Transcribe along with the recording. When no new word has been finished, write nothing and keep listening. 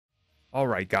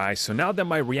Alright guys, so now that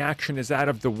my reaction is out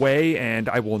of the way, and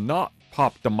I will not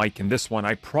pop the mic in this one,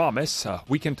 I promise,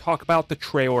 we can talk about the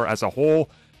trailer as a whole,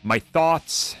 my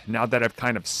thoughts, now that I've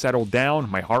kind of settled down,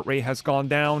 my heart rate has gone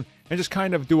down, and just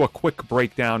kind of do a quick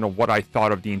breakdown of what I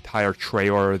thought of the entire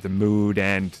trailer, the mood,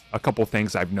 and a couple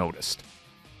things I've noticed.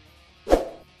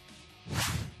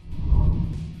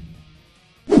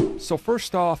 So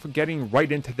first off, getting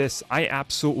right into this, I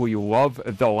absolutely love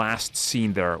the last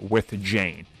scene there with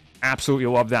Jane. Absolutely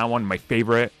love that one, my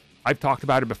favorite. I've talked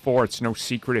about it before, it's no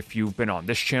secret if you've been on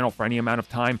this channel for any amount of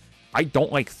time. I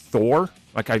don't like Thor,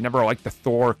 like I never liked the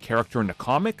Thor character in the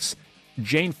comics.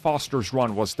 Jane Foster's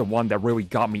run was the one that really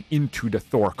got me into the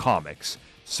Thor comics.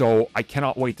 So I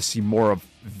cannot wait to see more of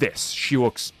this. She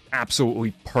looks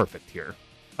absolutely perfect here.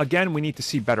 Again, we need to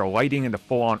see better lighting in the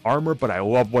full-on armor, but I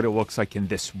love what it looks like in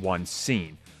this one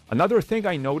scene. Another thing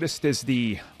I noticed is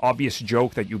the obvious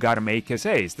joke that you gotta make is,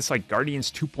 hey, is this like Guardians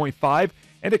 2.5?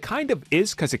 And it kind of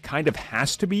is, because it kind of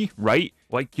has to be, right?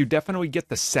 Like, you definitely get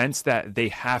the sense that they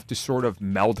have to sort of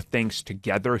meld things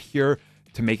together here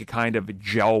to make it kind of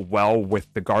gel well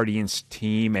with the Guardians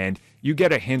team, and you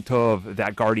get a hint of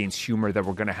that Guardians humor that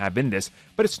we're gonna have in this,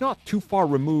 but it's not too far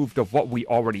removed of what we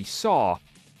already saw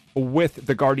with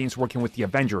the Guardians working with the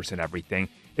Avengers and everything.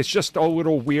 It's just a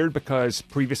little weird because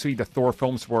previously the Thor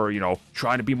films were,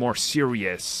 trying to be more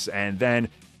serious, and then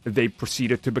they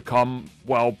proceeded to become,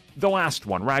 well, the last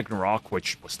one, Ragnarok,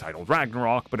 which was titled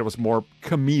Ragnarok, but it was more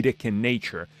comedic in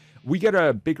nature. We get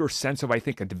a bigger sense of, I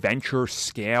think, adventure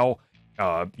scale,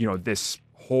 this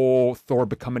whole Thor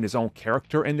becoming his own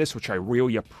character in this, which I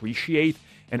really appreciate,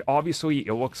 and obviously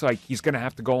it looks like he's gonna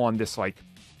have to go on this, like,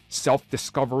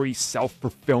 self-discovery,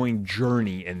 self-fulfilling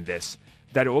journey in this,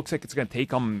 that it looks like it's going to take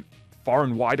him far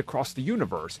and wide across the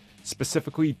universe,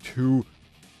 specifically to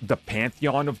the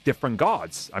pantheon of different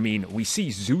gods. I mean, we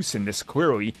see Zeus in this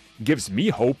clearly, gives me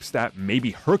hopes that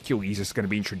maybe Hercules is going to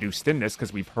be introduced in this,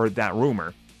 because we've heard that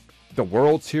rumor. The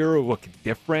worlds here look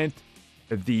different.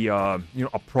 The,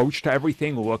 approach to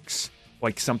everything looks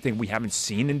like something we haven't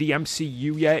seen in the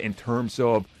MCU yet, in terms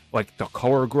of, like, the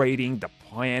color grading, the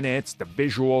planets, the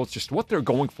visuals, just what they're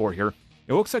going for here.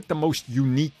 It looks like the most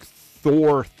unique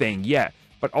Thor thing yet,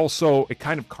 but also it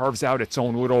kind of carves out its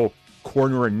own little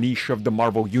corner and niche of the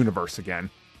Marvel Universe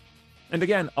again. And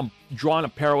again, I'm drawing a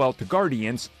parallel to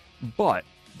Guardians, but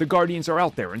the Guardians are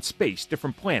out there in space,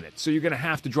 different planets, so you're going to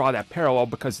have to draw that parallel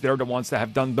because they're the ones that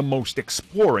have done the most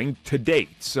exploring to date.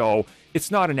 So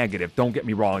it's not a negative, don't get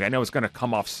me wrong. I know it's going to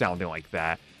come off sounding like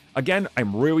that. Again,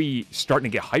 I'm really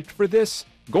starting to get hyped for this.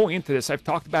 Going into this, I've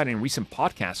talked about it in recent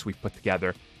podcasts we've put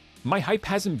together. My hype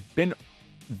hasn't been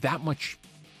that much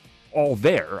all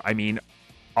there. I mean,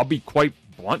 I'll be quite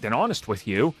blunt and honest with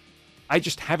you. I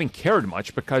just haven't cared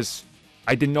much because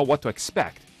I didn't know what to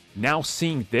expect. Now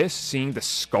seeing this, seeing the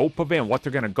scope of it and what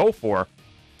they're going to go for,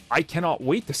 I cannot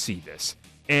wait to see this.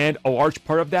 And a large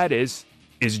part of that is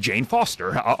Jane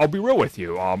Foster. I'll be real with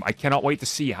you. I cannot wait to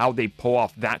see how they pull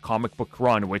off that comic book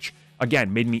run, which,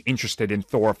 again, made me interested in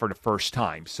Thor for the first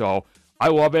time. So I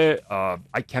love it.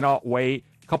 I cannot wait.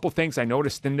 A couple things I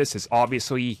noticed in this is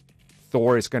obviously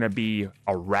Thor is going to be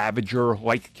a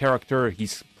Ravager-like character.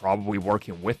 He's probably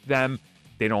working with them.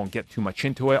 They don't get too much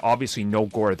into it. Obviously, no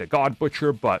Gore the God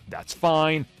Butcher, but that's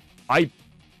fine. I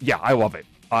love it.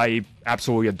 I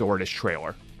absolutely adore this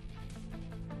trailer.